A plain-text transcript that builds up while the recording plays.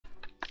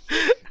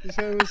Because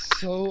I was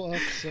so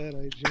upset.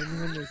 I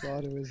genuinely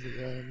thought it was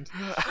the end.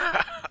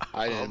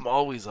 I'm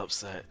always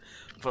upset.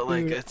 But,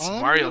 like, Dude, it's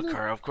I'm Mario gonna-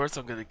 Kart. Of course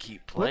I'm gonna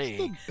keep What's the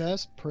playing.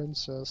 best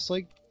princess?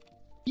 Like,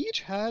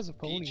 Peach has a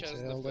Peach has the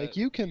ponytail. best- Like,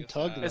 you can biggest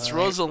tug ass. that. It's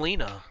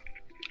Rosalina.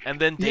 And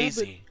then Yeah, but-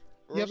 Daisy.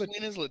 Yeah, but-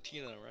 Rosalina's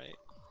Latina, right?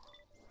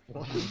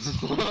 What?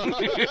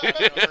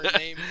 Her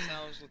name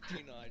sounds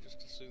Latina, I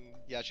just assumed.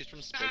 Yeah, she's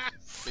from space.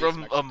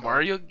 From Mexico. a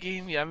Mario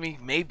game? Yeah, I mean,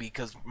 maybe,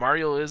 because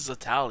Mario is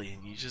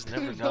Italian. You just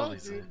never know. No,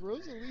 is dude, it?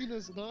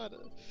 Rosalina's not a...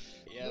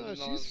 Yeah, No, no,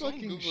 she's someone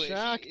fucking Google it.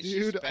 Shaq, Is she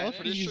dude. Spanish? I'm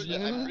pretty sure, yeah,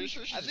 I'm man. pretty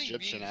sure she's I think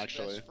Egyptian, being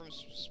actually. from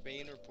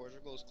Spain or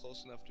Portugal is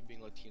close enough to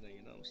being Latina,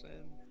 you know what I'm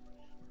saying?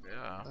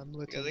 Yeah. I'm Yeah,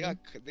 Latina.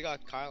 they got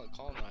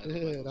colonized.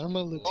 Dude, I'm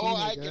a Latina, Oh,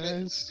 I get it.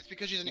 guys. It's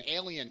because she's an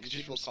alien, because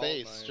she's from People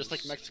space, just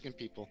like colonized. Mexican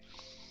people.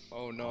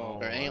 Oh no.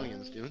 They're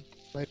aliens, dude.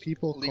 My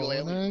people Legal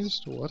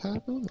colonized? What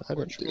happened? I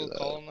didn't do Portugal that.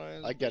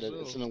 colonized. I get it.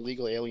 It's an Brazil.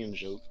 illegal alien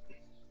joke.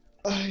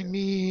 I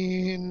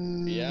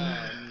mean...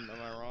 Yeah, am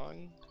I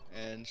wrong?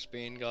 And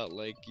Spain got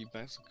like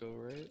Mexico,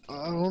 right?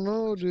 I don't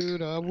know,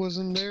 dude. I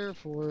wasn't there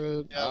for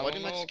it. Yeah, I why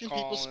don't do Mexican know,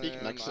 people speak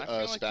Colin. I feel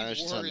like Spanish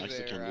you instead of were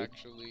Mexican, there, dude?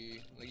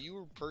 actually. Like you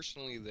were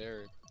personally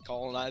there,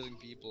 colonizing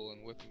people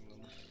and whipping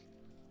them.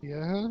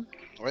 Yeah?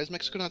 Why does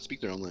Mexico not speak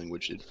their own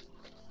language, dude?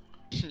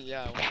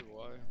 Yeah, I wonder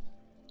why.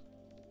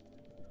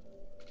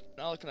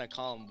 Not looking at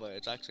Colin, but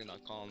it's actually not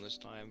Colin this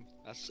time.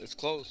 It's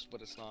close,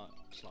 but it's not.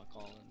 It's not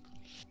Colin.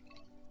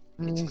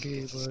 Okay,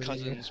 It's his buddy.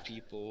 cousins,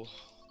 people.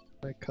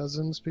 My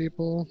cousins,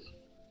 people.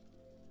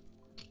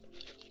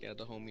 Yeah,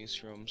 the homies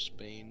from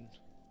Spain.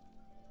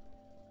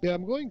 Yeah,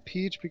 I'm going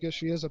Peach because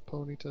she has a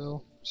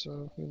ponytail.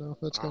 So, you know,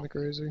 that's Wow. kind of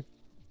crazy.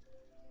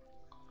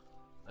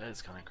 That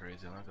is kind of crazy.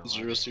 I'm not gonna lie.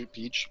 Zero Suit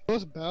Peach.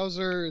 Plus,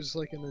 Bowser is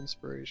like an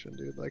inspiration,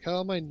 dude. Like,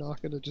 how am I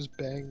not gonna just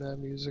bang that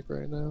music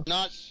right now?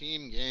 Not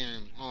team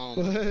game. Oh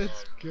my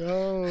Let's god.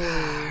 go!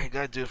 I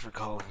gotta do it for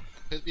Colin.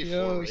 It'd be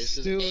Yo, 4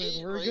 races. Stu,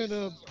 8 we're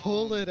gonna races?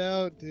 pull it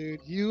out, dude.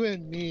 You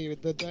and me,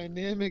 with the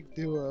dynamic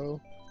duo.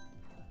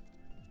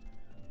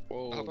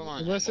 Whoa. I hope I'm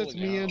on. Unless it's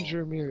Holy me and cow.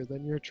 Jameer,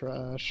 then you're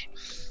trash.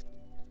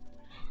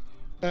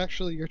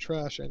 Actually, you're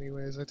trash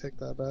anyways. I take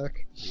that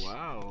back.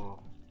 Wow.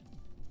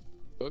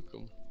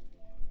 Welcome.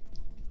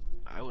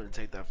 I wouldn't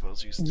take that photo.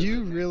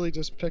 You really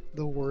just picked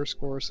the worst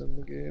course in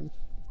the game.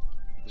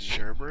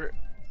 Sherbert?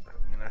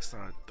 I mean, that's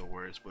not the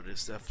worst, but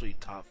it's definitely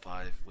top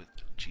 5 with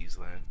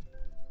Cheeseland.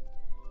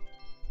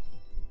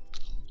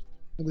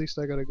 At least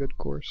I got a good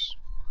course.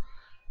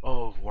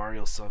 Oh,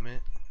 Wario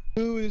Summit?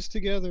 Who is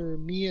together?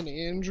 Me and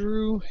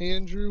Andrew.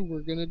 Andrew,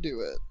 we're gonna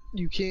do it.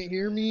 You can't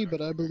hear me,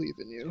 but I believe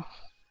in you.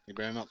 You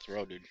better not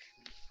throw, dude.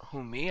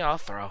 Who, me? I'll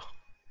throw.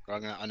 Or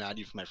I'm gonna unadd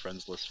you from my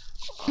friends list.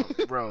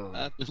 Bro,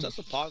 That's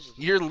a positive.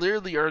 you're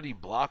literally already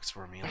blocked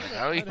for me. Like,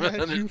 I don't I'd even had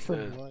you understand.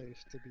 from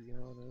life, to be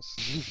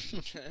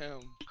honest. Damn.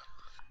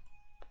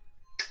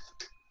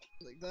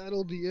 Like,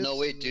 that'll be it. No, for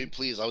wait, me. dude,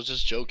 please. I was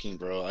just joking,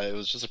 bro. It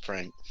was just a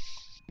prank.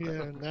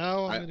 Yeah,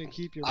 now I'm I- gonna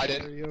keep your I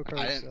didn't- Mario Kart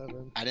I didn't-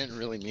 7. I didn't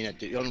really mean it,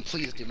 dude. Yo,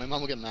 please, dude. My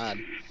mom will get mad.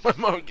 My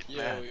mom would get Yo,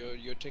 mad.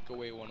 yo, take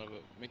away one of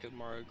it. Make it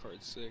Mario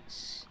Kart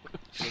 6.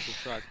 There's a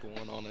track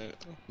one on it.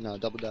 No,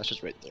 Double Dash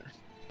is right there.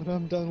 When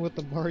I'm done with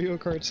the Mario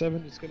Kart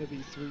 7, it's gonna be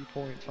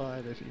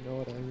 3.5, if you know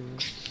what I mean.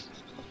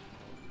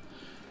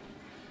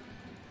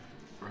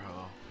 Bro.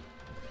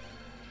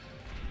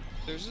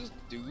 There's this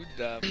dude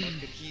that fucking,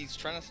 he's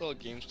trying to sell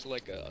games to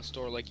like a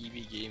store like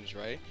EV Games,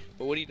 right?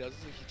 But what he does is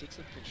he takes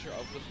a picture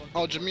of the fucking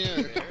Oh,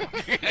 Jameer.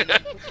 there, and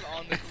then puts it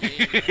on the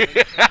game. And then he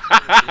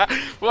transfers the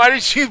game. Why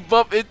did you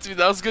bump into me?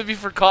 That was gonna be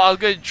for call. I was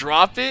gonna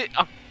drop it,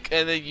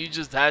 and then you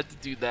just had to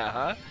do that,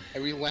 huh?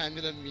 And we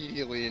landed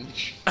immediately and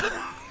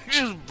You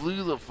just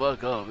blew the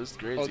fuck up. It's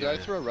crazy. Oh, did I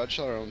man. throw a red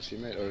shell our own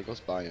teammate? Or it goes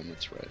by him,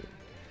 that's right.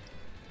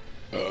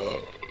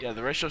 Yeah,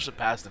 the red shell should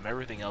pass them.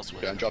 Everything else would.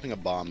 Okay, I'm dropping a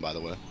bomb, by the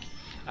way.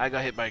 I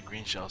got hit by a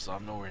green shell, so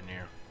I'm nowhere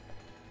near.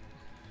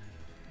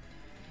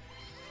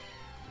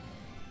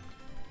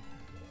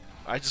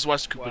 I just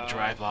watched Koopa Wow.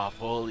 drive off.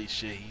 Holy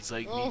shit, he's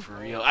like me Oh, for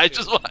real. oh, I shit.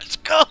 just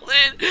watched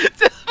Colin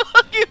just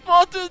fucking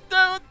fall to the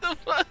down. What the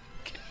fuck?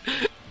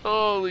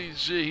 Holy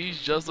shit,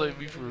 he's just like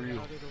me for real.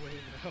 Out of the way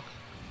now.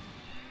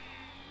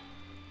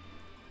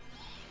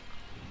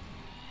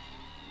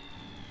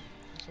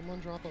 Someone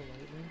drop a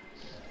lightning?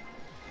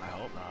 I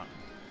hope not.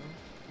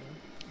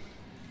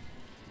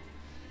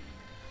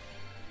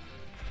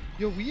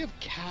 Yo, we have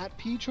Cat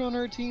Peach on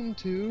our team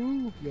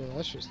too? Yo,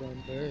 that's just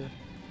unfair.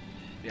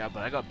 Yeah,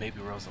 but I got baby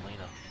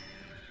Rosalina.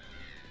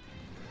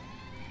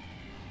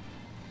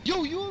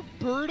 Yo, you're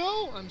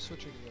Birdo? I'm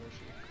switching to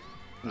Yoshi.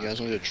 You guys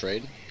want to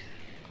trade?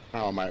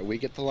 Oh, my, we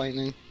get the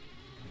lightning?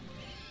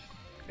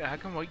 Yeah, how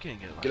come we can't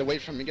get like Get away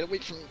from me,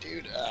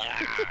 dude.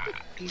 Ah,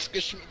 you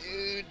squish me,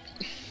 dude.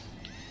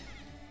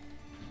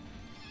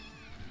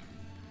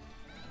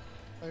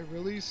 I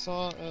really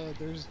saw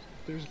there's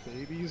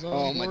babies on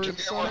Oh the my board god,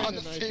 we're side, on the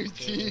and I same just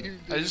did it. team,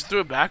 I dude. just threw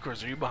it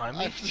backwards. Are you behind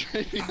me? I'm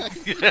straight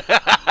behind you.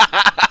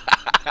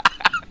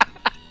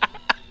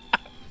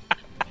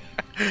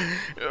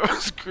 It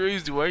was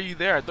crazy. Why are you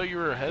there? I thought you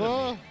were ahead of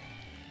Oh, me.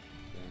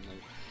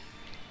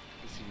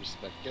 You see your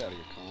Disrespect. Get out of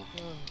here,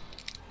 Colin.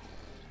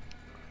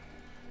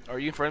 Are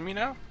you in front of me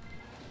now?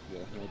 Yeah,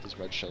 no, these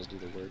red shells do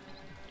the work.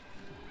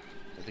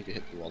 I think it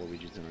hit the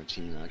Waluigi's in our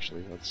team,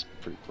 actually. That's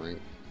pretty great.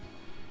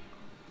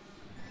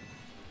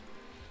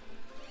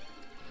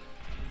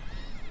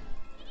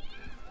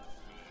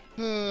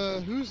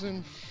 Who's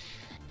in?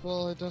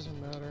 Well, it doesn't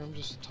matter. I'm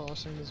just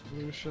tossing this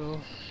blue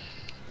shell.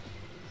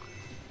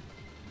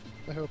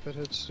 I hope it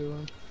hits to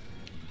him.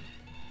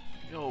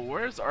 Yo,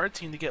 where's our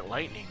team to get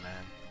lightning,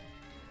 man?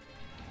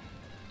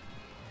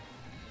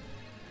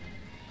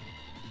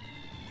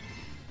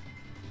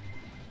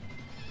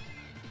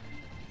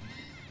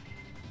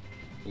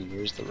 And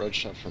where's the red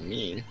shot for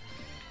me?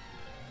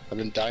 I've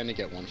been dying to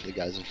get one for the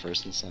guys in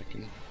first and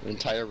second. The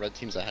entire red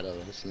team's ahead of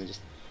us, and they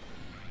just...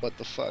 What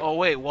the fuck? Oh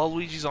wait,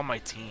 Waluigi's on my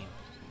team.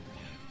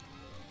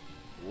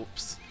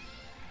 Whoops.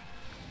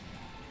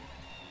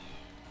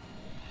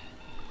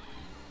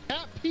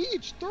 Cat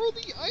Peach, throw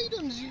the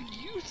items, you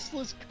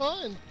useless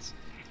cunt!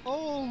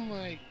 Oh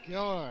my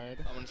god.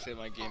 I'm gonna say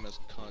my game is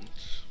cunt.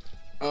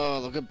 Oh,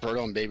 look at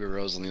Birdo and Baby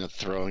Rosalina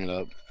throwing it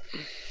up.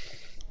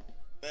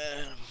 Man,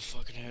 I have a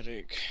fucking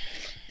headache.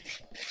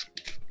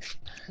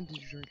 Did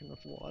you drink enough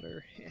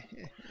water?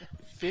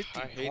 50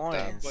 I hate points.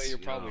 that, but you're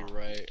yo. probably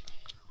right.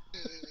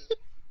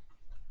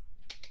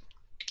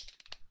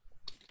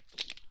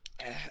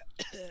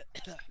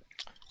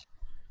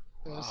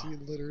 As he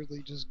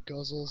literally just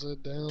guzzles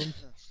it down.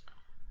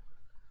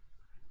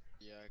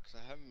 Yeah, because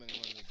I haven't been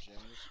going to the gym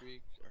this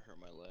week. I hurt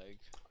my leg.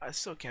 I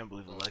still can't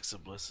believe Alexa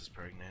Bliss is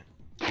pregnant.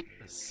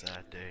 It's a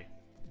sad day.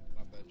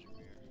 My bad,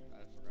 Jameer. I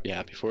forgot. You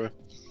happy for her?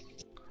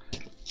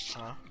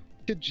 Huh?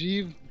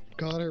 Khajiv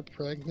got her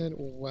pregnant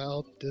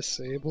while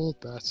disabled?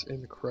 That's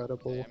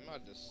incredible. Hey, I'm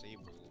not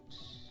disabled.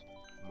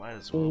 Might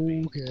as well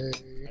be. Okay.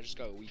 I just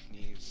got weak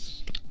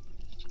knees.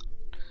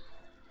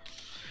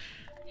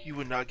 You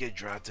would not get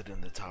drafted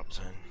in the top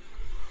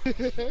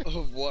 10.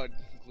 Of what?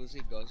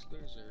 Glizzy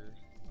Guzzlers or?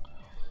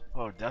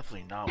 Oh,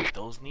 definitely not with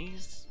those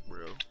knees,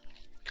 bro.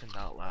 Could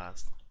not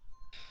last.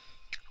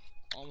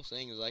 All I'm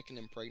saying is I can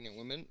impregnate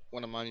women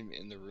when I'm not even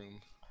in the room.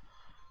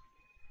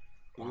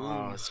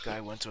 Wow, Ooh. this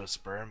guy went to a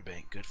sperm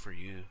bank. Good for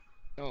you.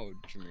 No,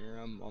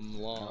 Jameer, I'm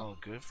law. Oh,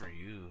 good for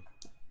you.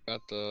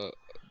 Got the,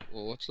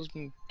 well, what's this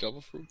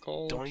double fruit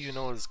called? Don't you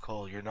know what it's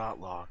called? You're not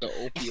locked.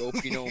 The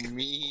OP know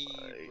me,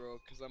 Like- bro,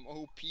 cause I'm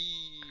OP.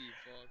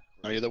 Fuck,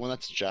 Oh, you're the one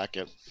that's a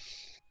jacket.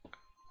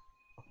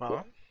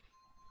 Huh?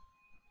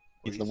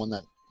 He's the one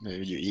that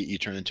you eat, you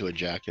turn into a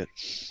jacket.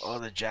 Oh,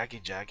 the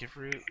jacket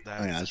fruit?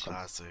 That's Oh, yeah, a that's fun.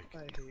 classic. I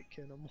hate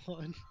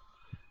Kinemon.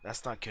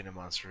 That's not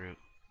Kinemon's fruit.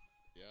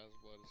 Yeah, I was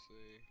about to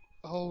say.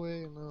 Oh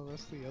wait, no,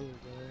 that's the other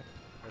guy.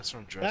 That's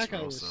from That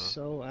guy was Dressrosa.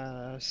 so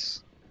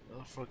ass.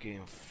 Oh,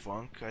 fucking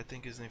Funk, I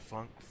think his name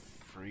Funk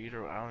Freed,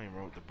 or I don't even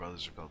remember what the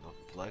brothers are called.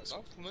 The Flex.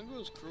 Don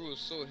Flamingo's crew is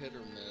so hit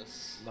or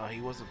miss. No,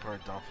 he wasn't part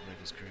of Don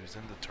Flamingo's crew. He was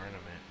in the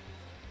tournament.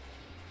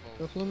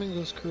 The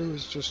Flamingo's crew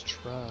is just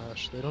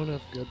trash. They don't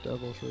have good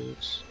devil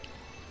fruits.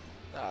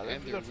 Nah, And their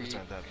they're fruits weak.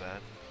 aren't that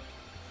bad.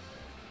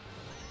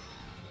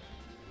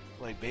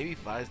 Like, Baby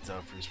Fi's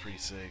devil fruit's pretty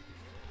sick.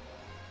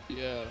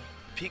 Yeah,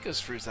 Pika's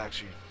fruit's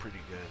actually pretty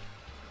good.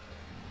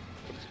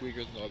 but it's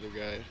weaker than the other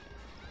guy.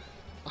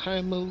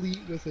 I'm elite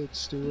with it,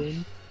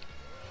 Stewan.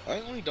 I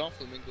think only Don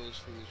Flamingo's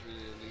crew is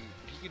really elite.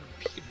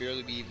 He could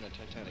barely be even a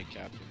Titanic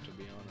captain, to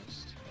be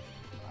honest.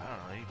 I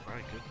don't know, he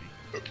probably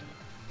could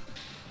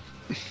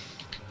be.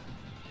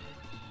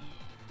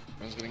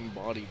 Man's getting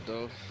bodied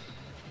though.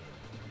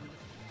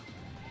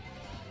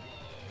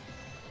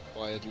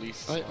 Why at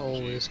least I Sanji.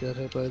 always get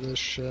hit by this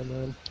shit,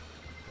 man.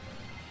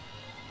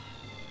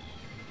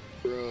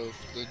 Bro,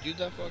 the dude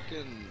that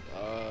fucking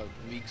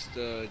leaks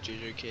the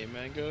JJK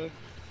manga,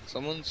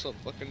 someone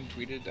fucking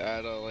tweeted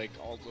at like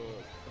all the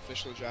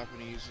official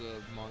Japanese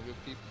manga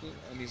people,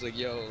 and he's like,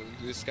 "Yo,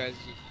 this guy's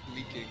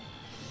leaking,"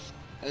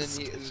 and then This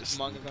guy's his just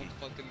manga got leaking.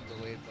 fucking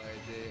delayed by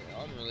a day,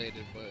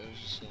 unrelated, but it was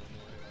just so annoying.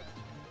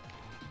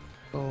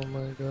 Oh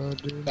my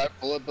god, dude. That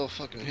bullet bill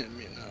fucking hit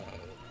me now.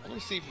 I'm gonna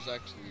see if it's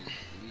actually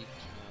leaked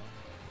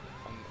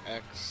now on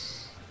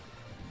X.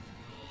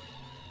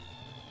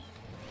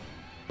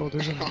 Oh,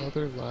 there's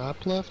another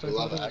lap left? I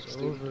Love thought it Axe, was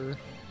dude. over.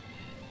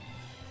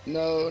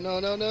 No, no,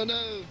 no, no,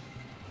 no!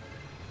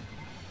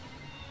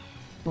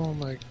 Oh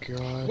my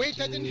god. Wait,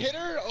 that didn't dude. hit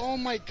her? Oh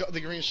my god,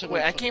 the green shit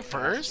Wait, went I came fucking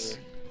first?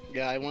 faster.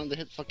 Yeah, I wanted to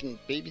hit fucking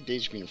Baby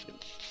Daisy Green fucking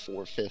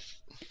 4th.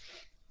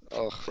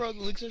 Ugh. Bro,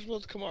 the leaks are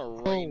supposed to come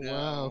out right Oh now.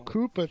 wow,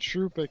 Koopa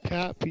Troopa,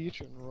 Cat,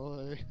 Peach, and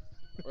Roy.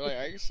 Or like,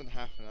 I guess in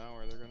half an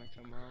hour they're gonna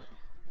come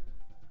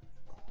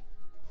out.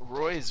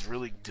 Roy is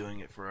really doing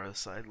it for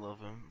us. I love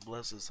him.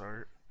 Bless his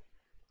heart.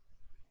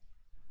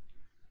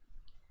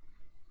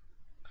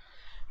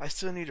 I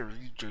still need to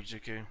read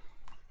JJK.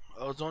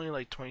 I was only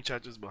like 20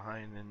 chapters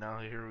behind, and now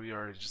here we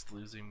are, just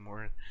losing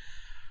more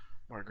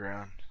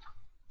ground.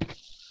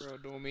 Bro,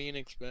 domain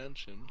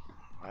expansion.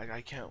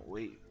 I can't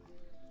wait.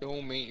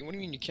 Domain. What do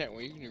you mean you can't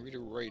wait? You can read it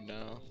right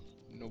now.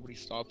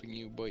 Nobody's stopping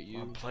you but you.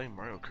 I'm playing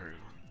Mario Kart.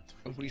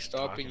 Nobody's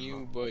stopping talking you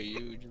about? but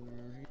you.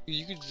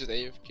 You could just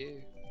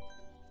AFK.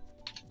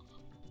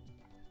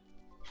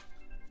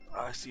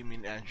 I see me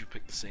and Andrew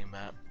picked the same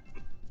map.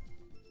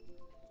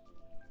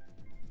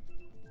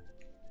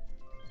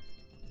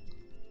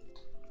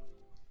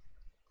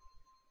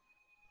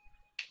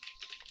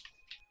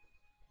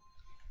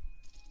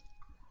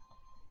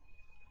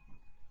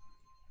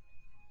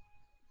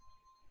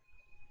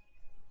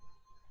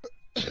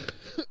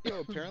 Yo,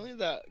 apparently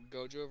that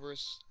Gojo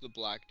versus the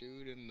black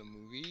dude in the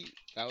movie,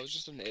 that was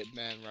just an Ip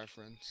Man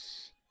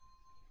reference.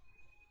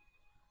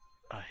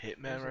 A There's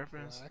Hitman a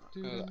reference? black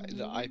dude in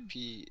The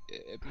movie? IP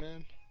Ip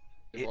Man.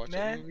 You Ip ever watch that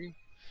Man? movie? You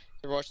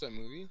ever watch that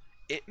movie?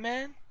 It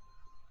Man?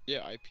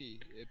 Yeah, IP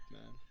Ip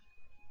Man.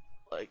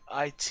 Like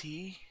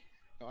IT?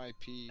 No,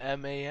 IP.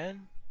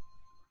 MAN?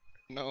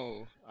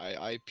 No,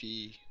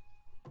 IP.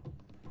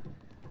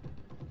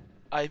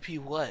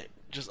 IP what?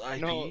 Just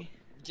IP? No,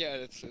 yeah,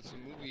 it's a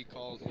movie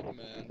called Ip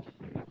Man.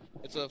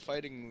 It's a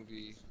fighting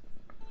movie.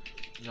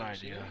 No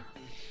idea.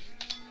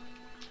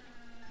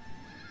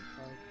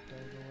 I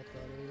don't know what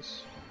that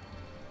is.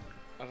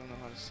 I don't know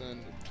how to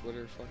send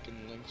Twitter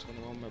fucking links when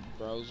I'm on my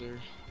browser.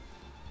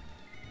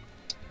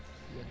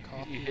 You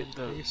copy hit and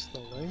the- paste the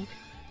link?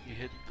 You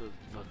hit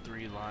the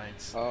 3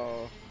 lines.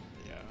 Oh,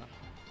 yeah.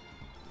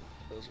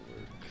 Does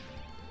work.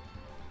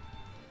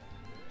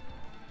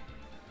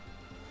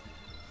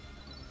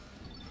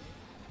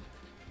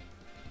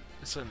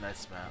 It's a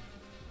nice map.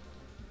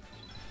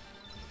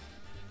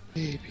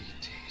 Baby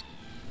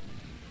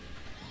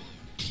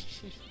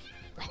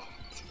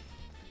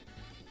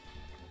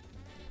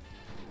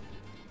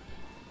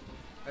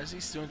As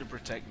he's doing to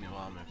protect New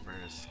Almond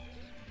first.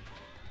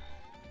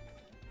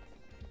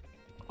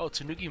 Oh,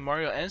 Tanuki,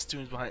 Mario, and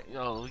Stoon's behind.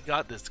 Oh, we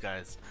got this,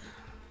 guys.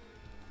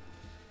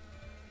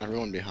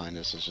 Everyone behind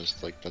us is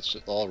just like, that's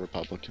just all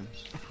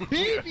Republicans.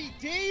 Baby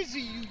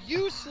Daisy, you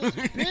useless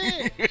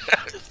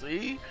bitch!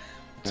 See?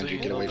 How'd you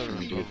you get know away the from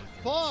me, dude?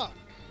 Republicans. Fuck!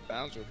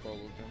 Sounds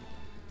Republican.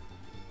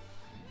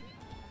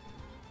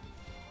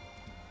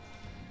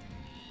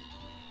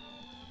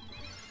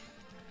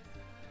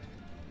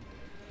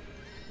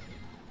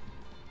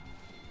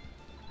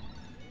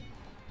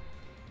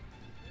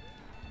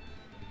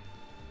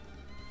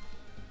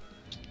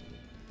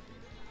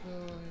 Oh,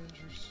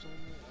 Andrew stole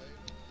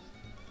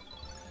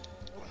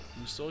my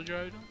Who sold your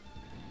item?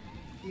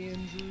 item.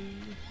 Andrew.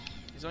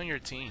 He's on your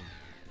team.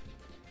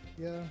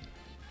 Yeah.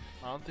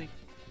 I don't think.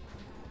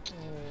 Oh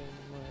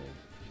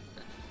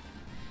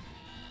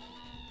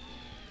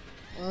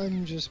my.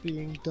 I'm just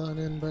being done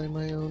in by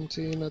my own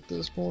team at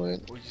this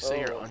point. Would you say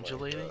you're Oh my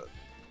undulating? God.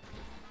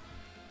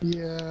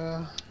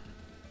 Yeah.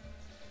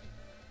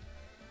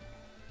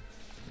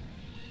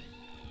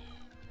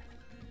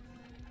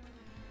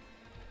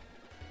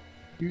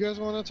 You guys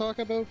want to talk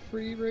about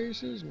free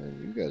races? Man,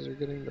 you guys are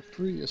getting the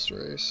freest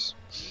race.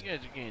 You guys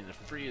are getting the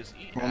freest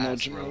eat Oh, no,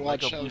 ass, Jimmy, bro.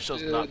 watch Like a blue out, show's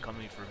dude. not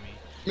coming for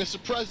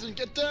Mr. President,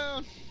 get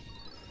down!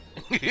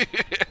 me.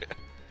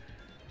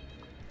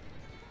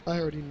 I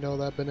already know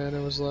that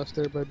banana was left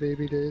there by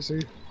Baby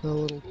Daisy. The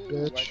little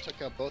Ooh, I bitch. took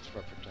out both for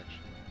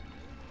protection.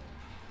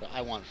 But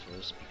I want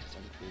first because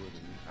I'm cooler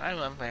than you. I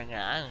love that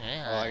guy.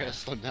 Oh, I gotta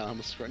slow down.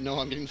 I'm scared. No,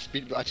 I'm getting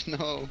speed back.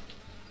 No.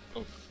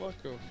 Oh, fuck,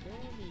 oh,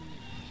 funny.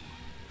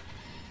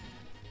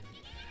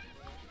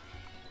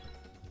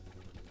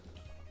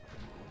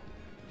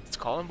 It's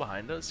calling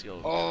behind us,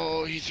 yo.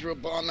 Oh, he threw a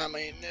bomb at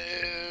me.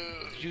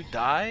 No. Did you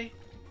die?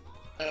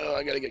 Oh,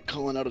 I gotta get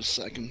Cullen out of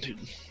second, dude.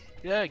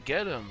 Yeah,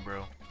 get him,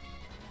 bro.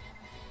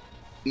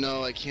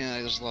 No, I can't.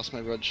 I just lost my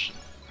red.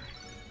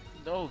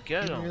 No,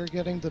 get him. You're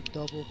getting the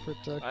double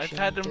protection. I've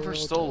had him for bailed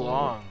so out.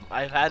 long.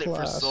 I've had it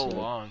for so Classic.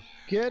 long.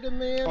 Get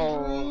him, Andrew!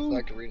 Oh,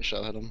 that green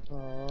shell hit him.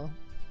 Aw.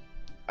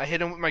 I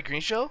hit him with my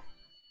green shell?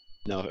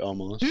 No,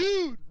 almost.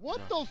 Dude, what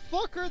the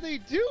fuck are they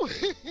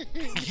doing?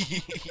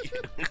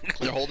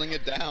 They're holding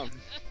it down.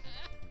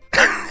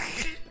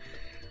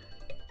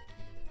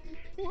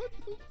 What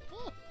the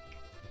fuck?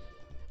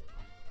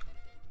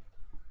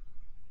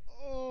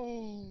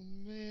 Oh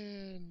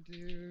man,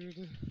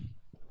 dude.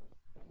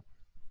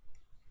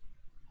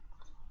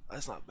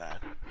 That's not bad.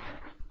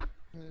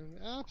 Man,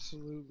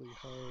 absolutely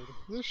hard.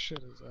 This shit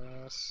is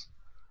ass.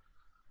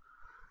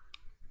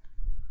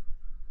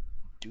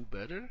 Do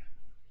better?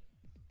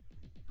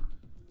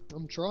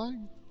 I'm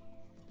trying.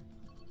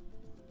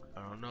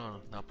 I don't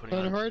know. Not putting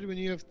Not on. hard when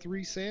you have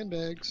 3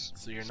 sandbags.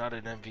 So you're not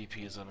an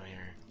MVP, is what I'm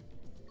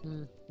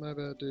hearing. My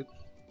bad, dude.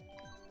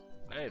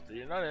 Hey, if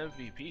you're not an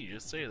MVP,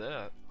 just say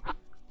that.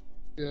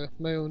 Yeah,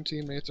 my own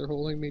teammates are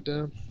holding me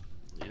down.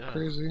 Yeah.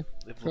 Crazy.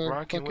 If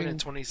LeBron can win in fucking-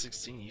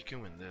 2016, you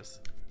can win this.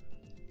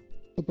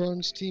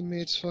 LeBron's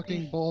teammates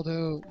fucking balled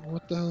out.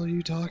 What the hell are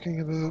you talking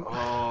about?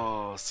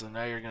 Oh, so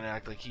now you're gonna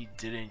act like he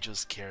didn't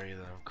just carry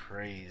them.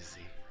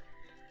 Crazy.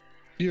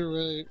 You're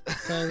right.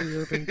 Kyrie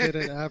Irving did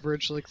an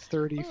average like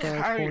 35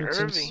 Kyrie points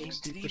Irving, and he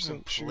didn't even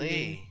 60% shooting.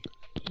 play.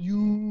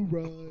 You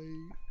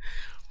right.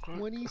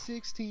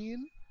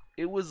 2016?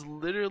 It was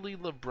literally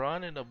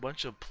LeBron and a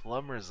bunch of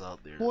plumbers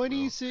out there. bro.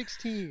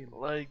 2016.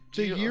 Like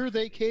The year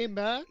they came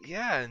back?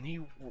 Yeah, and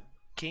he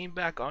came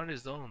back on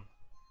his own,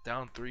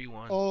 down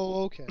 3-1.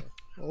 Oh, okay.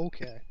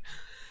 Okay.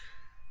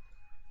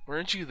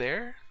 Weren't you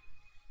there?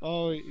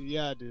 Oh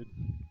yeah, dude.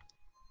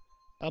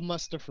 I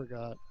must have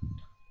forgot.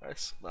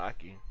 That's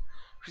slacking.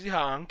 You see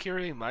how I'm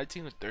carrying my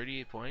team with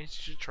 38 points?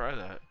 You should try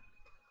that.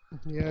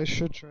 Yeah, I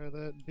should try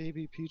that.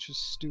 Baby Peach's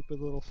stupid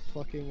little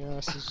fucking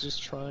ass is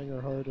just trying her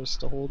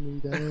hardest to hold me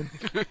down.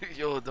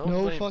 Yo, don't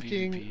No blame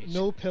fucking, BB Peach.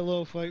 no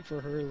pillow fight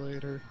for her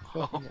later.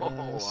 Fucking Oh,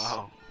 ass.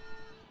 wow.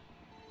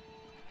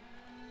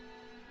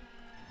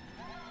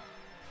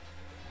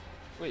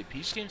 Wait,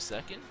 Peach came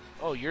second?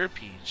 Oh, you're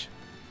Peach.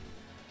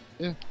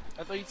 Yeah.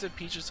 I thought you said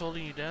Peach was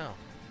holding you down.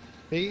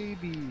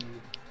 Baby.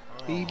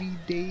 Oh. Baby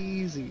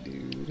Daisy,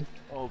 dude.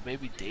 Oh,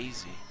 baby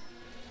Daisy.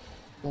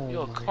 Oh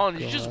Yo, my Colin,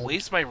 did you just God.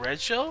 waste my red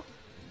shell?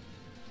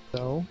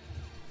 No.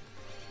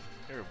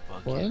 You're a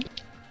bucket.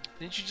 What?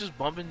 Didn't you just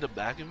bump in the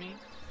back of me?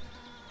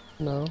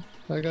 No.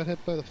 I got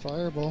hit by the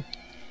fireball.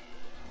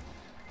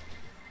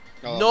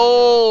 Oh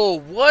No!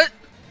 What?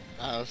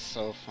 my God. That was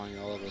so funny.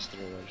 All of us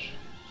threw a rush.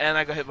 And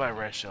I got hit by a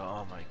red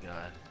shell. Oh my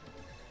god.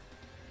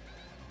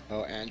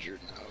 Oh, Andrew,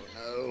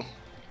 no.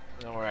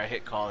 Don't worry, I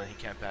hit Colin. He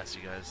can't pass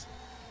you guys.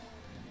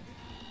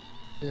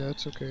 Yeah,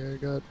 it's okay. I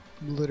got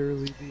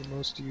literally the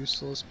most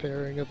useless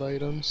pairing of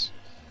items.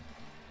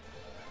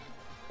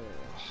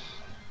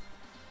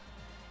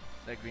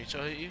 That green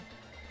shell hit you?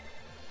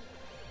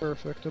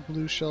 Perfect. A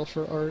blue shell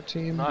for our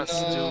team. Not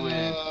stupid.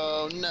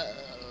 No, no.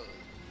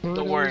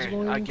 Birdo's worry,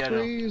 going I get him.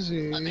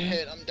 crazy. I'm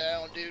hit. I'm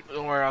down, dude.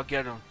 Don't worry, I'll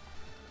get him.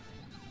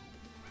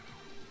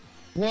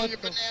 What Your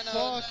the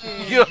banana. fuck,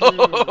 Andrew? Yo!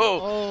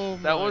 Oh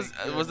That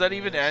my was that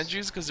even goodness.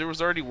 Andrews? Because there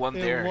was already one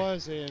there. It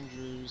was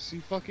Andrews. He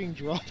fucking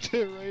dropped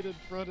it right in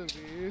front of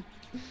me.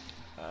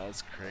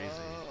 That's crazy.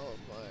 Oh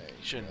my. You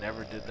should have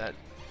never did that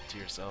to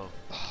yourself.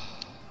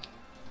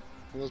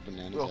 Those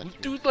bananas. Bro, who after-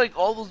 do like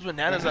all those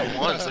bananas at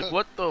once? Like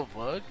what the fuck?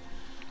 I'm a maniac.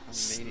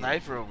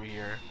 Sniper over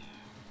here.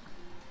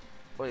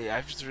 Wait, I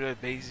just realized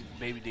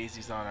baby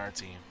Daisy's not on our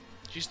team.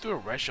 She just threw a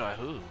red shot at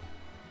who?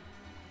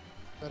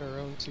 At her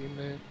own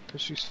teammate, because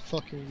she's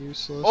fucking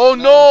useless. Oh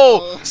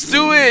no! No.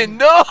 Stewart,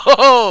 no!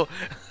 Oh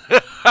my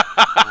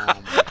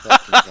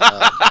fucking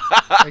God.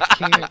 I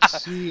can't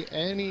see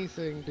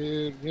anything,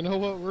 dude. You know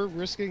what? We're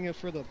risking it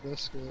for the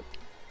biscuit.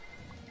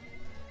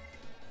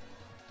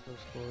 Of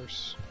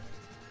course.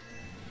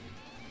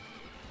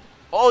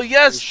 Oh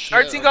yes! Shit,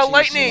 Our team got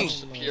our team's so lightning! much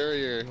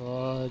superior.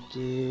 God,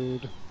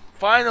 dude.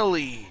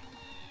 Finally!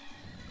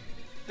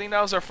 I think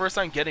that was our first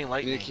time getting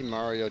lightning. Mickey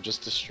Mario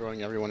just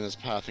destroying everyone in his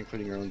path,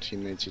 including your own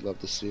teammates. You love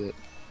to see it.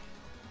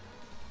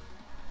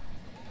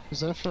 Is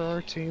that for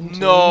our team? Too?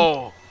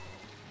 No!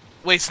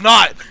 Wait, it's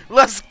not!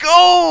 Let's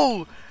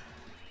go!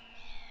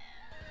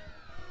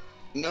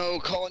 No,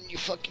 Colin, you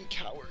fucking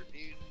coward,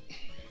 dude.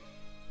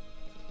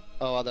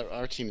 Oh,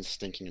 our team is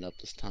stinking it up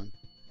this time.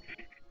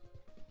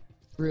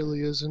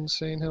 Really is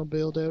insane how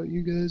bailed out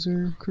you guys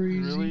are. Crazy.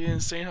 Really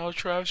insane how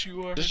trash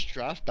you are. Just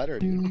draft better,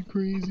 dude. Really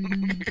crazy,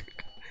 dude.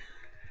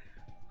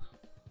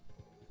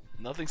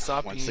 Nothing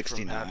stopping you from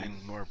 169.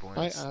 having more I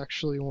points.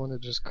 actually want to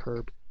just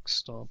curb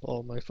stomp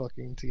all my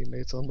fucking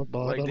teammates on the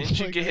bottom. Like, didn't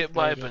you Like, get I hit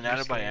by a don't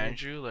banana by understand.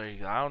 Andrew?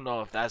 Like, I don't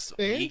know if that's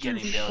me Andrew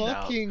getting bailed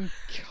out. fucking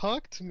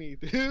cucked me,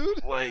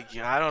 dude. Like,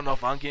 I don't know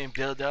if I'm getting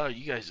bailed out or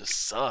you guys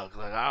just suck.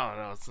 Like, I don't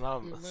know. It's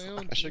not. Dude, my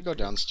own I should go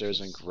team downstairs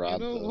and just- grab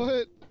You know the-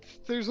 what?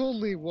 There's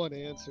only one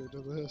answer to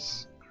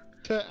this.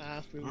 To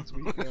Athens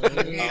we go.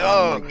 Yo.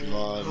 Oh my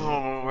God.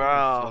 Oh,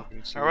 wow.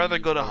 Fucking I'd rather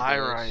go to sweet, high I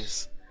guess.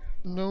 rise.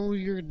 No,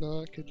 you're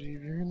not,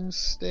 Khajiit. You're gonna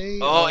stay.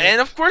 Oh, up, and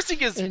of course he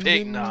gets and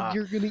picked. then Nah.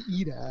 you're gonna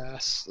eat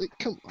ass. Like,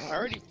 come on. I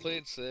already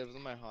played Civ,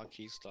 and my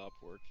hotkey stopped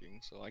working,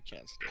 so I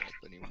can't stay up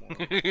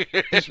anymore.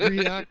 Just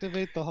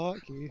reactivate the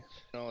hotkey.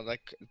 No,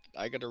 like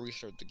I gotta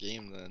restart the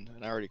game then,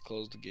 and I already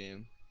closed the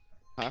game.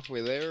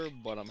 Halfway there,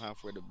 but I'm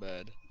halfway to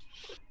bed.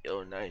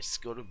 Yo, nice.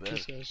 Go to bed.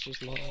 This guy's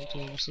just lying to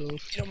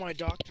himself. You know, my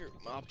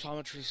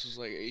optometrist was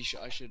like, "Hey,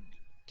 I should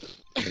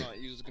not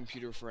use the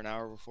computer for an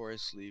hour before I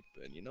sleep,"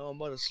 and you know, I'm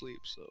about to sleep,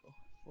 so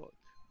fuck.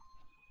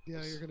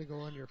 Yeah, you're gonna go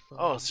on your phone.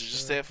 Oh, so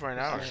just stay up for an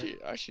hour. I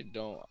actually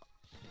don't,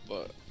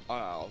 but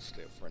I'll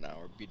stay up for an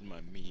hour beating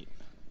my meat.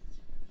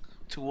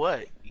 To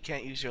what? You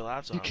can't use your You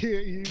laptop.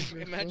 can't use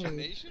your phone.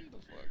 Imagination? The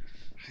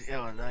fuck?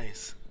 Yo,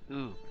 nice.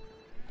 Ooh.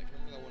 I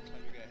remember that one time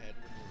you got head.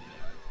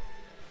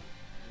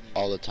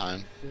 All the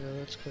time. Yeah,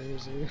 that's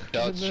crazy.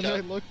 Shout- and then shout- I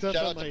looked up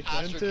shout at out to my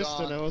Pastor dentist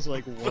John. and I was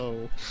like,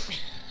 whoa.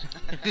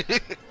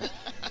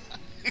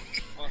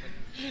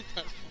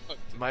 That's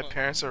fucked My up.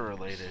 parents are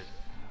related.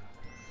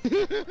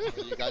 You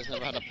guys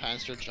never had a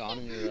Panzer John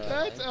in your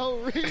That's life?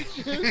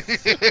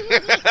 outrageous.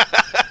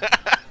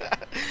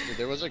 Dude,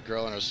 there was a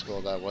girl in our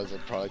school that was a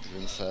product of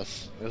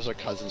incest. It was her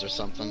cousins or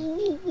something.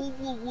 Whoa, whoa,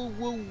 whoa, whoa,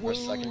 whoa, whoa, Our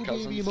second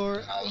baby cousins.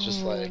 Mar- I was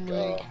just oh like, my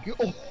oh. go-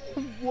 oh,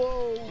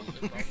 whoa.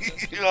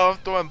 You know, I'm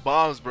throwing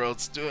bombs, bro.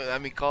 It's doing. I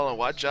mean, Colin,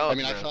 watch out. I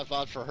mean, I bro. felt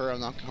bad for her.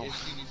 I'm not You gonna.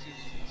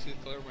 see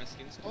the color of my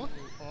skin? Fuck What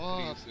do you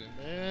off, see?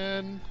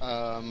 man.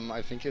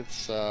 I think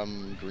it's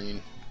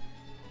green.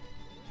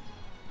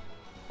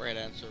 Right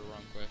answer,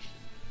 wrong question.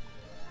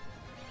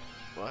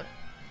 What?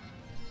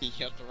 You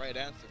got the right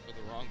answer for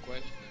the wrong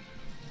question.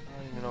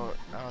 I don't even know.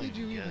 I don't Did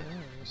you even even get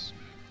it. ask?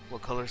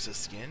 What color's his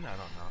skin? I don't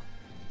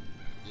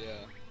know.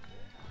 Yeah.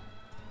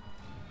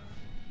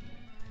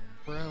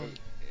 brown. And,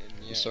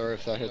 yeah, Sorry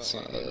if that hits.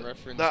 in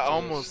reference That to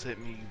almost hit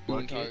me, you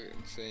Boone bucket.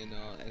 saying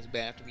it's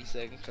bad to be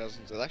second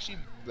cousins. It's actually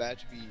bad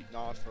to be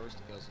not first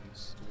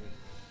cousins.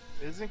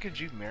 Isn't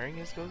Khajiit marrying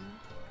his cousin?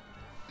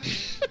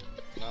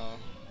 No,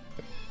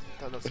 I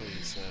thought that's what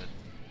he said.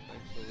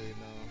 thankfully,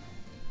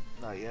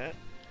 no. Not yet.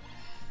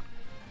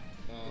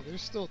 No, Oh,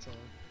 there's still time.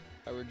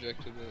 I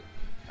rejected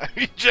it. I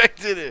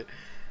rejected it.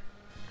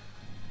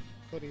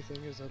 Funny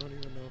thing is, I don't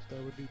even know if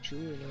that would be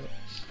true or not.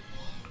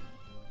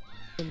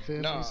 Some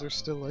families Nah. are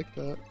still like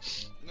that.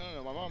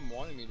 No, my mom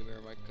wanted me to marry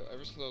my cousin.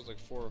 Ever since I was like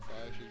 4 or 5,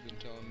 she's been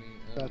telling me.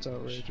 and That's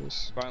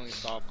outrageous. She finally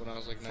stopped when I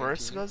was like 19.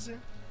 First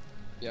cousin?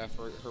 Yeah,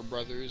 for her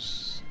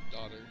brother's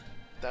daughter.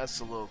 That's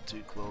a little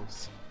too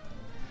close.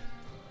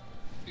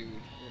 Dude,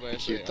 what did I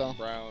Cute say? though. I'm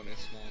brown,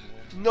 it's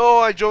normal. No,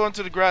 I drove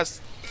onto the grass.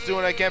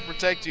 Doing I can't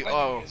protect you.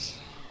 Oh. Anyways,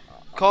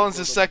 Collins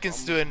I'm is second I'm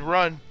student.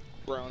 Run.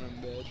 brown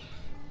in bed.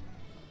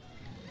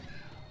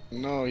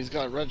 No, he's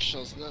got red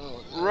shells.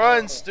 No.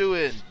 Run,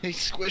 Stewin. He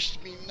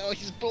squished me. No,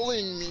 he's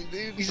bullying me,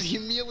 dude. He's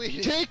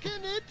humiliating. Taking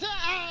it to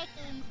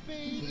Athens, Oh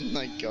baby!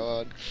 my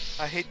god.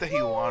 I hate that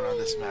he won on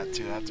this map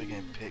too after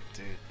getting picked,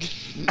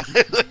 dude.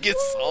 Like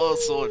it's all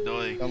so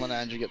annoying. Don't let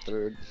Andrew get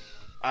third.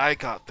 I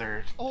got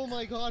third. Oh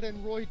my god,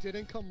 and Roy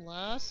didn't come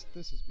last?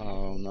 This is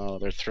Oh no,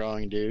 they're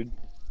throwing, dude.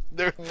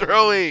 They're Holy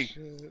throwing.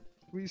 shit.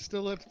 We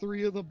still have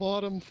 3 of the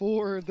bottom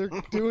 4. They're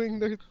doing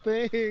their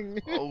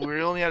thing. Oh,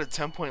 we only had a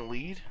 10-point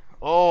lead.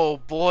 Oh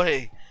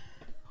boy.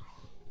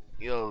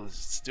 Yo,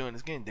 it's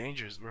getting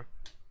dangerous, bro.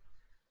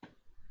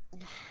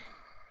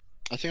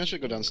 I think I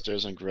should go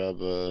downstairs and grab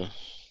that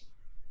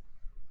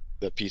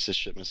piece of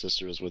shit my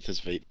sister was with,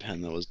 his vape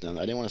pen that was down.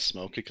 I didn't want to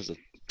smoke it because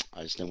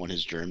I just didn't want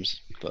his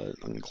germs, but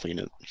I'm gonna clean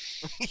it.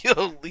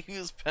 Yo, leave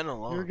his pen You're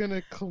alone.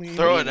 gonna clean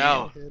Throw it it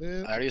out. and hit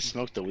it? I already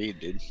smoked the weed,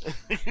 dude.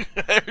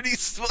 I already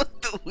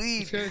smoked the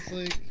weed. This guy's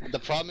like, The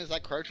problem is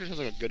that cartridge has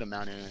like a good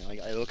amount in it.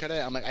 Like I look at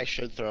it, I'm like I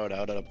should throw it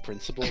out out of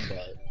principle,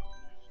 but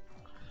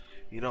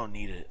You don't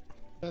need it.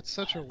 that's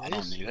such a waste. I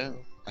don't need it. bro.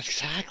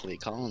 Exactly,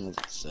 Colin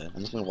was it.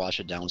 I'm just gonna wash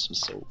it down with some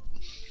soap.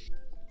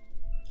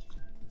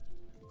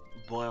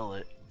 Boil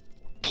it.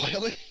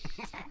 Boil it.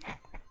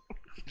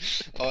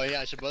 Oh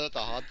yeah, I should boil it with the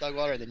hot dog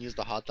water and then use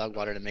the hot dog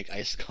water to make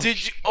ice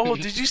cold.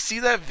 Did you see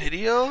that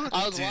video?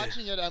 I was Dude.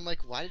 watching it. I'm like,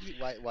 why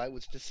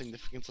was the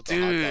significance of the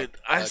Dude, hot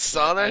dog? I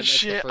saw that like, the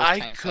shit. first I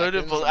 10 couldn't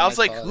seconds, believe. and I was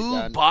like, saw it who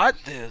again. bought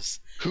this?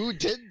 Who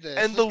did this?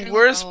 And This the kinda-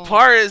 worst oh.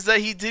 part is that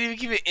he didn't even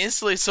keep it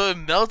insulated, so it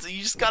melted.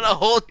 You just got a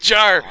whole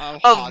jar Hot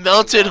of dog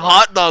melted water.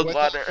 hot dog With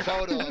water. a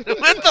photo.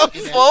 With a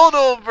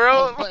photo,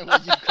 bro.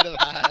 What you could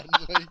have had.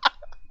 Like,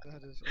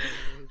 That is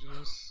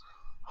outrageous.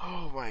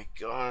 Oh my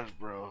god,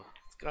 bro.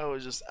 This guy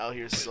was just out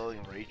here selling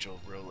Rachel,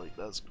 bro. Like,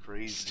 that's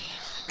crazy.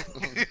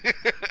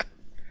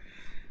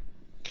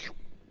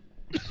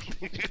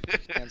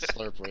 can't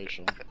slurp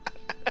Rachel.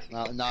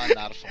 Not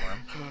a forum.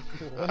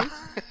 What?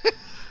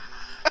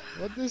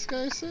 What'd this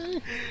guy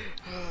say?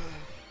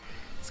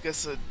 This guy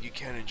said you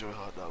can't enjoy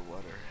hot dog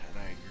water, and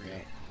I agree.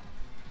 Yeah.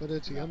 But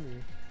it's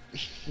yummy.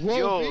 Whoa,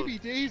 Yo. baby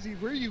Daisy,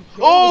 where you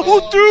Oh,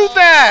 going? who threw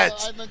that?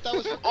 I meant that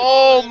was for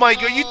Oh Christmas. my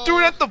god, you threw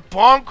it at the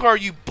bomb car,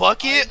 you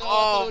bucket! I know,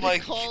 Oh dude, my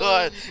Colin.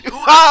 god.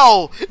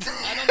 Wow!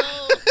 I don't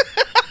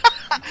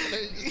know.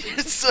 You're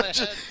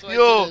such a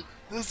yo.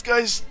 This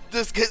guy's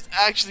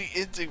actually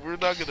into. We're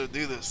not gonna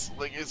do this.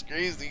 Like it's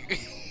crazy.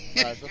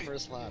 It's the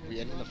first lap. We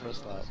ended the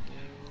first lap.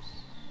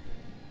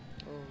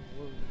 Oh,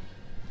 whoa.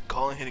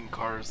 Colin hitting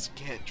cars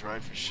can't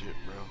drive for shit,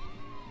 bro.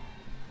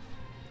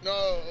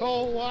 No.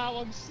 Oh wow,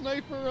 I'm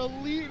sniper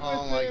elite with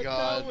Oh my it.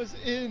 God. That was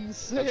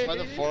insane. That's why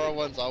the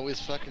 401's always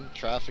fucking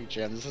traffic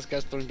jams. This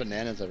guy's throwing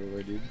bananas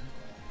everywhere, dude.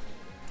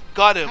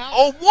 Got him. How-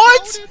 Oh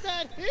what? How did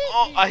that hit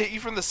Oh, me? I hit you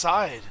from the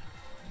side.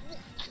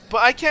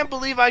 But I can't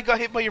believe I got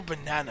hit by your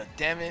banana.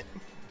 Damn it.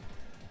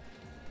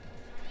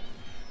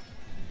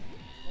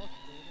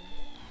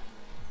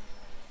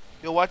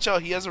 Yo, watch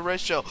out. He has a red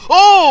shell.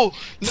 Oh!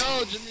 No,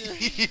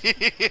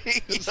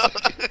 Jameer.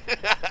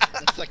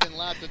 The second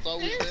lap, it's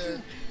always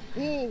there.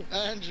 Oh,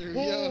 Andrew,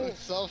 oh, yo,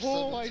 it's oh, I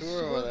self-saboteur over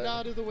swerved there.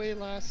 out of the way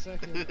last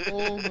second.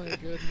 Oh my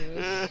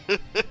goodness.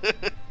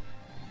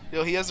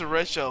 Yo, he has a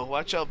red shell.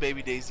 Watch out,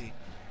 baby Daisy.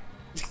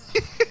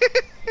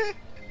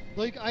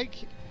 Like, I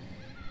can't.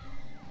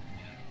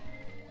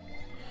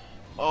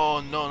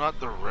 Oh no, not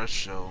the red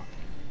shell.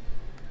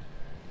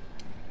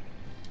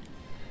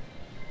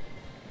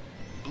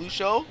 Blue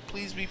shell,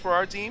 please be for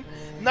our team.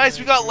 Nice,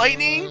 we got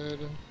lightning.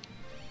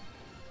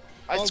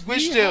 I Oh,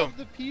 squished we him. have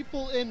the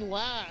people in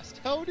last.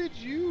 How did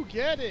you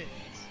get it?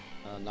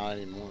 Not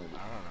anymore. I don't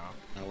know.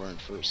 Now we're in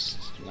first.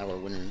 Now we're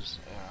winners.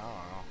 Yeah, I don't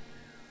know.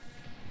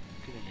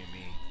 Couldn't be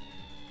me.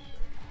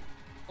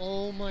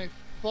 Oh my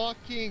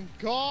fucking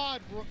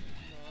god, bro.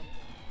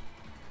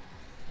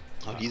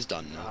 Oh, he's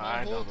done now.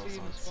 I know whole those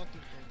team ones. is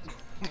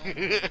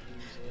fucking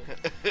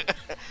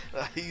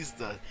fucked. He's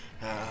done.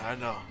 I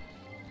know.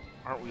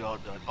 Aren't we all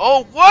done?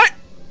 Oh, what?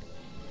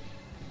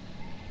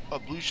 A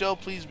blue shell,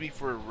 please be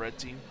for a red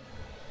team.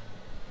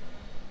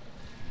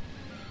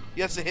 He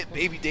has to hit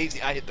baby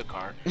Daisy. I hit the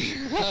car.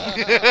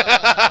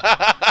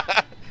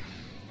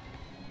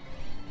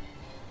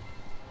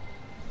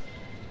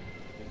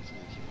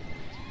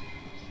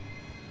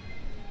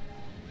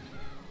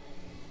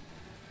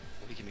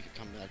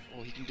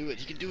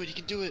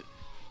 do it.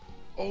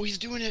 Oh, he's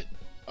doing it.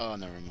 Oh,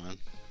 never mind.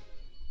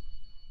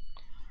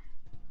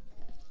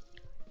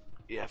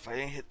 Yeah, if I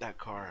didn't hit that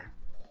car.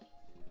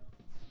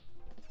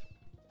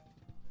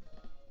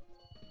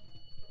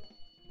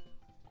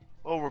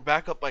 Oh, we're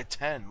back up by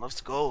 10.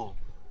 Let's go.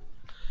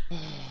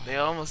 They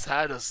almost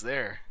had us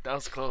there. That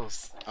was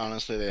close.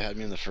 Honestly, they had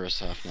me in the first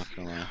half, not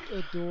gonna lie.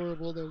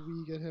 Adorable that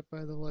we get hit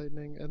by the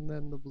lightning and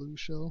then the blue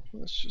shell.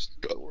 That's just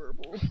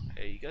adorable.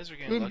 Hey, you guys are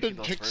getting We've lucky been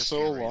those picked first so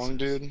few long,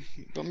 races. dude.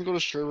 Let me go to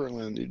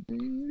Sherbertland, dude.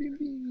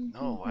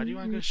 No, why do you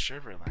want to go to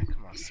Sherberland?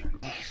 Come on, son.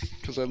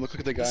 Because I look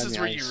like the guy This in is the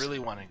where ice. you really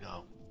want to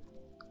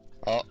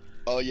go.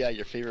 Oh yeah,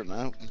 your favorite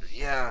map?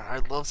 Yeah, I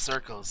love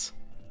circles.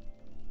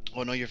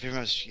 Oh no, your favorite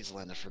map is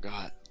Cheeseland, I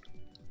forgot.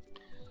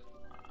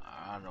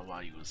 I don't know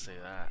why you would say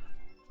that.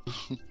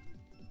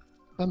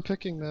 I'm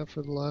picking that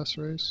for the last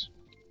race.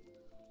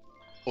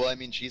 Well, I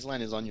mean,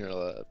 Cheeseland is on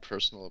your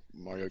personal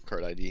Mario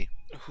Kart ID.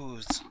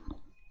 Who's?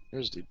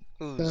 Yours, dude.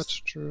 Who's? That's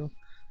true.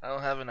 I don't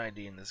have an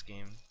ID in this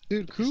game.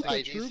 Dude, Koopa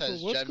ID Troopa,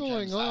 says what's Gem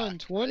going Gem on?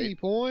 Zack, 20 right?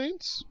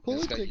 points? Pull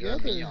It's it got your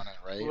and me together. on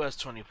it, right? Who has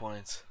 20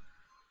 points?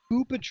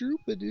 Koopa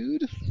Troopa,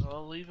 dude.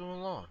 Well, leave him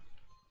alone.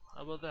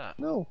 How about that?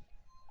 No.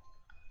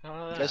 How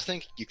about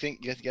You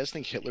that? guys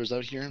think Hitler's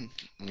out here on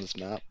this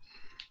map?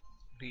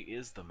 He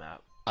is the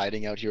map.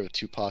 Hiding out here with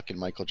Tupac and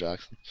Michael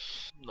Jackson?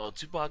 No,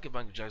 Tupac and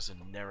Michael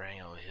Jackson never hang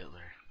out with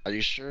Hitler. Are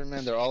you sure,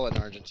 man? They're all in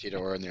Argentina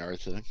or in the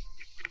Arctic.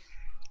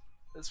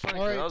 It's funny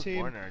All 'cause right, I was team.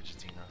 born in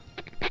Argentina.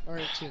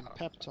 Alright, Tim,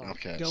 pep talk.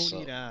 Okay, Don't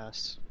so- eat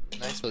ass.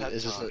 Nice So pep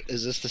is talk.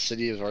 this the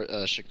city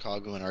of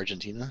Chicago in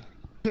Argentina?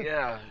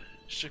 Yeah,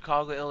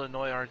 Chicago,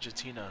 Illinois,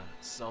 Argentina,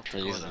 South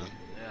Crazy. Dakota.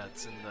 Yeah,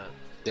 it's in the.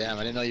 Damn,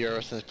 I didn't know you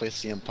were the place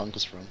CM Punk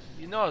was from.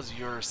 You know, I was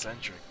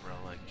Eurocentric, bro.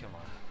 Like, come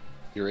on.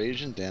 You're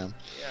Asian? Damn.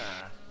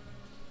 Yeah.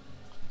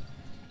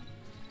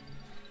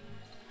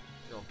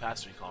 You don't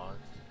pass me, Colin.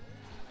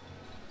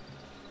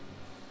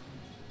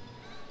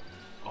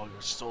 Oh,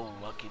 you're so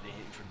lucky to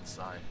hit you from the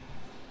side.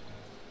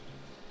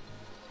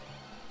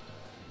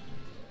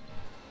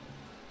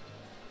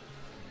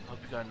 Hope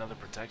you got another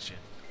protection.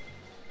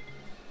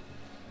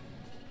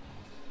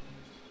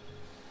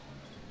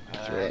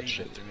 Throw I that even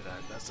shit. threw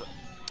that. That's a.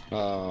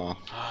 Oh.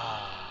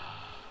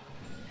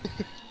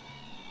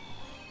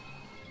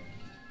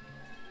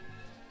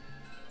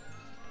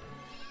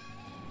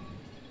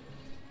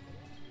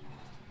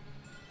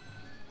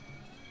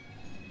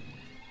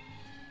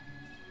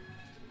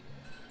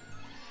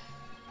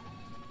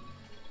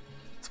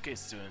 What's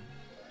Case doing?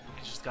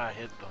 We just gotta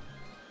hit them.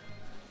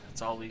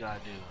 That's all we gotta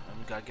do. And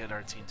we gotta get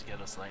our team to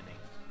get us lightning.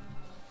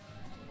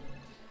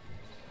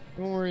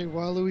 Don't worry,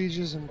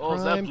 Waluigi's in Oh,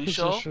 is that prime blue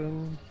shell?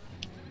 position.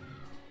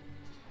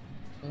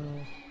 Oh.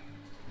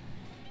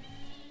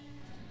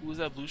 Who was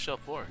that blue shell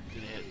for?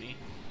 Did it hit me?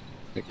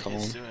 Hit It's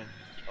Colin. doing.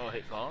 Oh,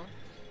 hit Colin?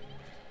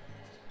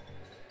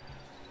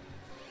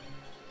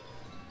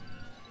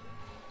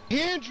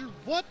 Andrew,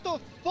 what the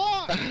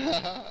fuck?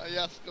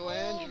 Yes, go Oh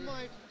Andrew.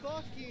 my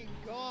fucking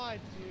god,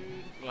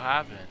 dude. What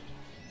happened?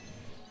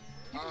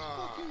 You just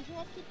fucking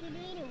dropped a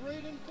banana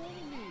right in front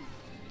of me.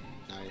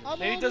 Nice. I'm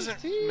Maybe on he doesn't.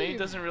 his team. Maybe he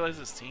doesn't realize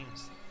his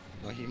teams.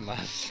 No, he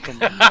must. Come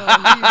No,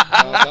 on.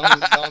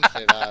 No, don't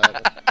say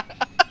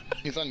that.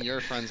 He's on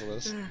your friends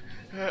list.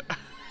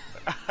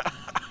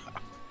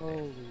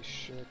 Holy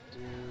shit,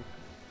 dude.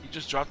 He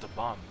just dropped a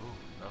bomb.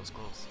 Ooh, that was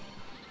close.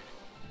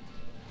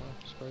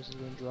 I'm surprised he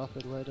didn't drop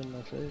it right in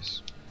my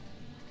face.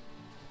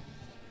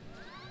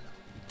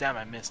 Damn,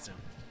 I missed him.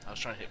 I was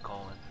trying to hit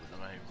Colin with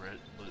my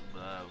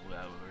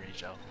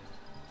rage out.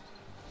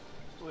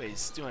 Wait,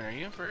 Stuart, are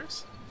you in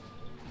first?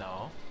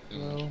 No.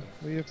 No,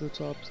 we have the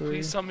top three.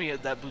 Please tell me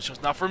that blue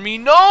shell's not for me.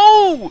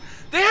 No!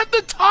 They have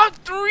the top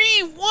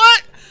three!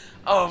 What?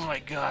 Oh my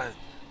god.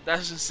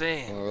 That's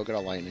insane. Oh, we'll get a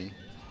lightning.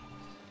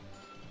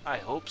 I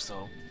hope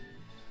so.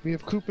 We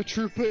have Koopa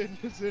Troopa in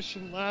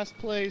position, last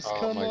place. Oh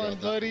Come my on,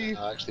 God, buddy.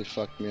 That actually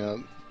fucked me up.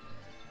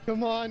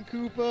 Come on,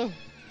 Koopa.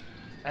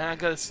 And I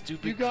got a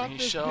stupid You got green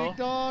this, shell. big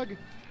dog.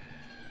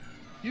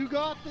 You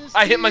got this.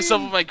 I hit myself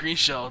team. with my green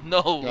shell.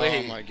 No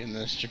way. Oh my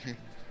goodness, Jimmy.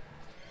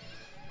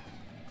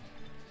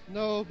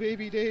 No,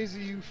 baby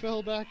Daisy, you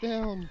fell back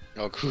down.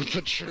 Oh,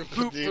 Koopa Troopa,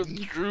 Koopa dude.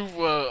 Troopa.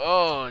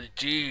 Oh,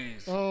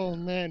 jeez. Oh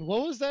man,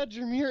 what was that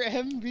Jameer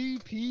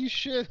MVP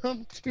shit?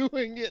 I'm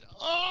doing it.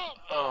 Oh,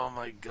 Oh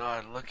my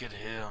god, look at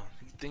him.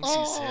 He thinks oh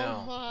he's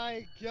him.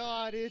 my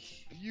god, it's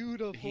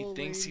beautiful. He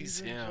thinks ladies he's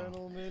and him.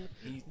 Gentlemen.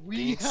 He We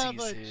thinks have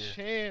he's a him.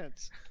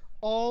 chance.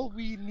 All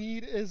we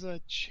need is a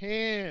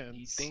chance.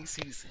 He thinks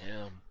he's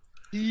him.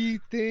 He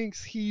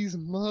thinks he's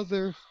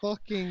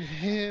motherfucking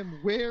him.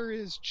 Where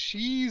is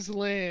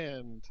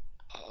Cheeseland?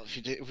 Oh,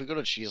 if we go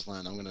to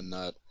Cheeseland, I'm gonna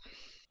nut.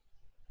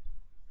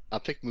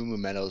 I'll pick Moo Moo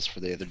Meadows for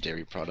the other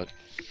dairy product.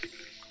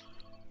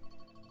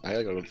 I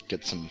gotta go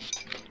get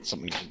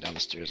something down the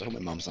stairs. I hope my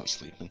mom's not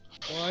sleeping.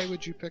 Why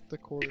would you pick the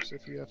course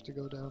if you have to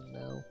go down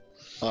now?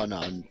 Oh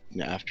no,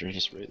 after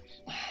just wait.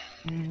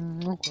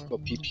 Okay. Go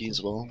PP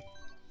as well.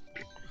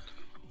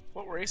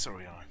 What race are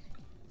we on?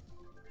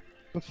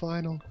 The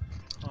final.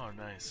 Oh,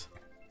 nice.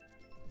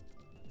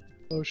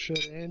 Oh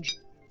shit, Andrew.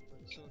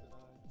 So did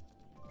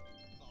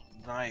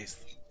Nice.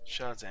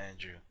 Shout out to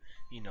Andrew.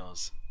 He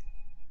knows.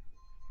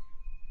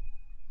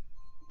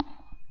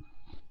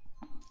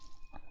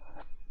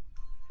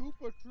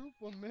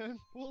 Troopa, man.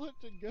 Pull it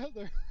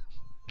together.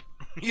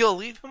 Yo,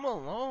 leave him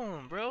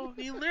alone, bro.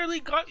 He literally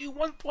got you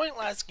 1 point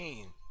last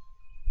game.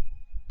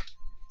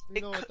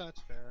 You know what?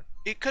 That's fair.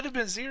 It could have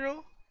been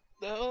 0.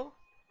 The hell?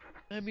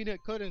 I mean,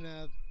 it couldn't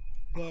have,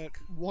 but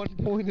 1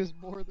 point is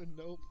more than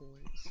no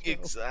points. So.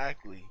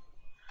 Exactly.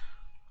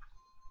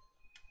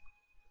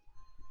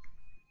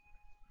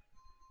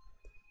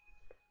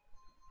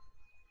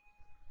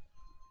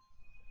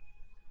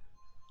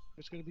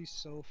 It's gonna be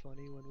so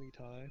funny when we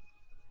tie.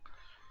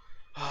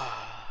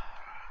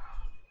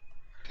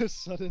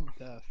 Sudden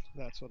death.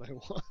 That's what I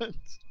want.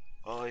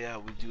 Oh yeah,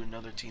 we do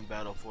another team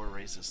battle for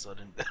races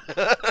sudden.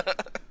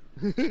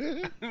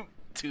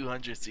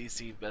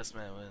 200cc best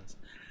man wins.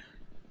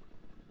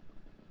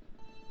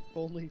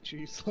 Only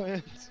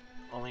Cheeselands.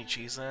 Only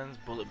Cheeselands,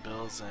 Bullet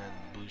Bills,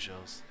 and Blue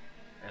Shells,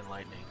 and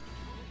Lightning.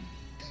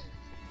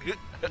 You're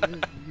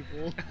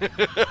evil.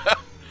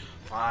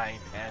 Fine,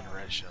 and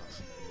Red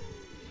Shells.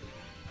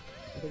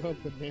 What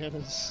about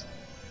bananas?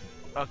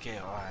 Okay,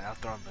 alright, I'll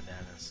throw in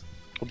bananas.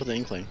 What about the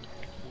Inkling?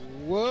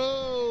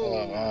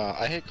 Whoa!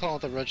 I hate calling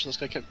it the red shell. This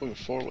guy kept going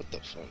forward. What the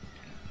fuck?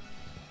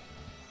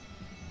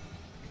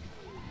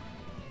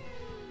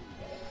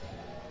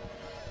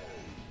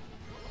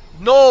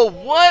 No,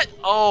 what?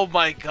 Oh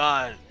my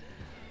god.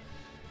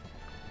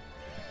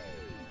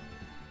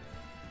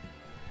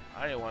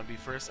 I didn't want to be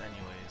first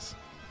anyways.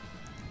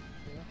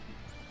 Yeah.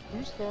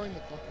 Who's throwing the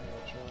fucking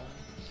red shell?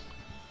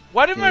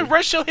 Why did my Me.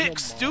 red shell hit Your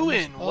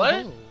Stewin? mom? What?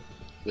 Oh.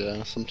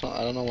 Yeah, sometimes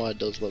I don't know why it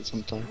does that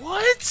sometimes.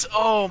 What?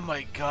 Oh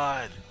my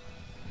god.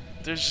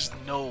 There's just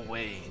no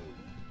way.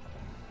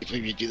 If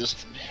you do this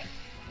to me.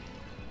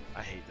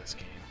 I hate this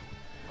game.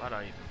 Why do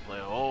I even play?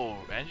 Oh,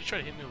 Andrew tried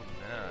to hit me with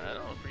I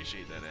don't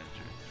appreciate that,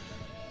 Andrew.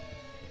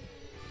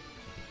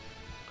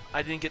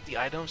 I didn't get the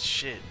items?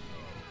 Shit.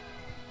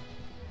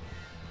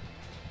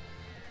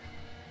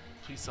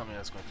 Please tell me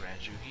that's going for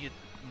Andrew. He had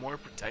more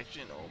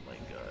protection? Oh my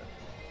god.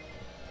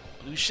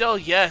 Blue shell,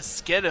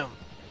 yes, get him.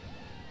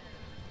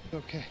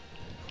 Okay.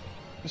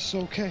 It's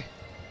okay.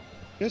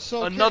 It's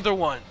okay. Another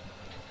one.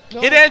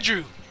 No. Hit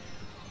Andrew.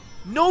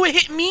 No, it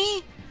hit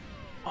me?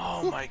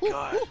 Oh my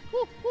god.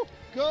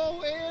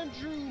 Go,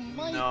 Andrew,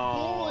 my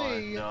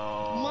boy.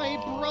 No,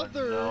 my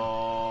brother.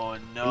 No,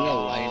 My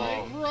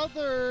no.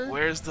 brother.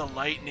 Where's the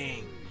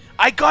lightning?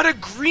 I got a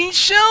green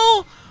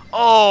shell?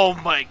 Oh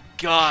my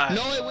god.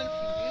 No, it went for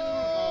you.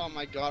 Oh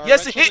my god. Our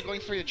Yes, red it shells hit- are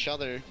going for each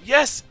other.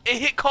 Yes, it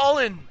hit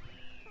Colin.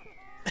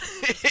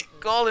 It hit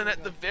Colin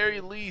at the very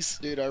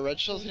least. Dude, our red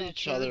shells hit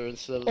each other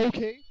instead of.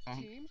 Okay,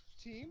 Uh-huh.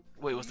 team.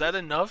 Wait, was that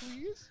enough?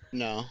 Please.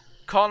 No.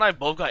 Colin and I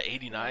both got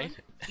 89.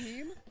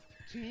 Team.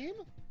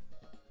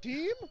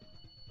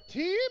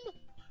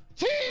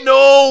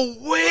 No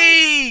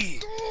way!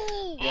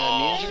 Go! Yeah, me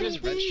and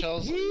Andrew's red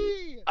shells.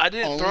 I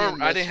didn't Only throw.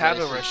 I didn't have a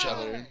misread red each shell.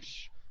 other.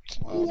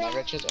 My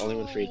red shells only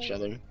went for each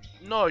other.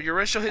 No, your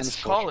red shell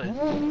hits Colin.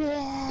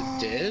 It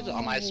did?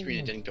 On my screen,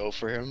 it didn't go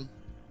for him.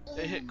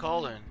 It hit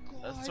Colin.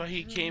 That's why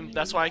he came.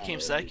 That's why I came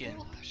second.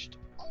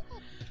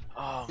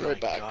 Oh my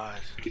Right back. god!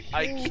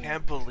 I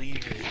can't believe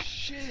it.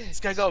 Shit. This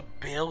guy got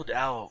bailed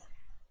out.